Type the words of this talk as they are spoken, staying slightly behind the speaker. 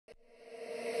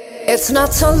It's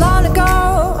not so long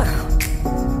ago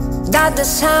that the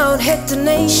sound hit the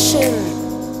nation.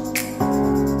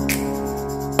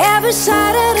 Every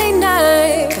Saturday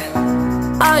night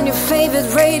on your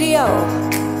favorite radio,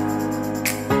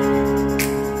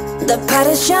 the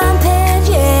party's jumping,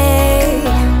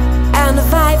 yeah, and the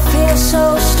vibe feels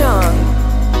so strong.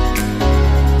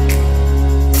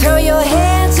 Throw your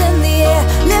hands in the air,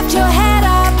 lift your head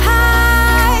up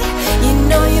high. You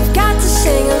know you've got to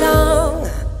sing along.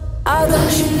 Oh,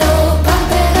 don't you know,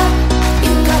 pump it up.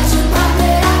 You got to pump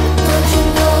it up. Don't you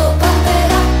know, pump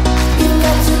it up. You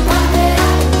got to pump it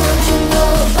up. Don't you know,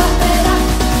 pump it up.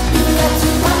 You got to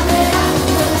pump it up.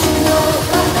 Don't you know,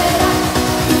 pump it up.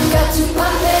 You got to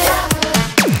pump it up.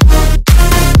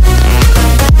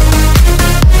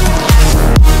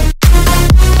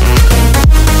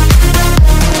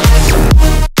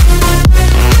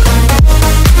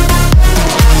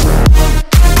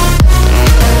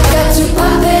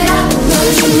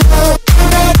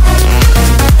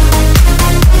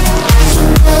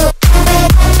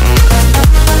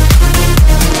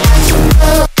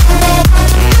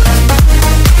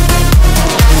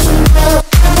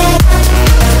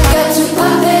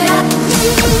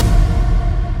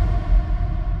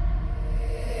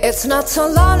 It's not so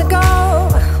long ago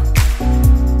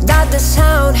that the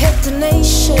sound hit the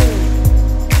nation.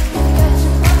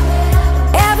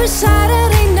 Every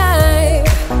Saturday night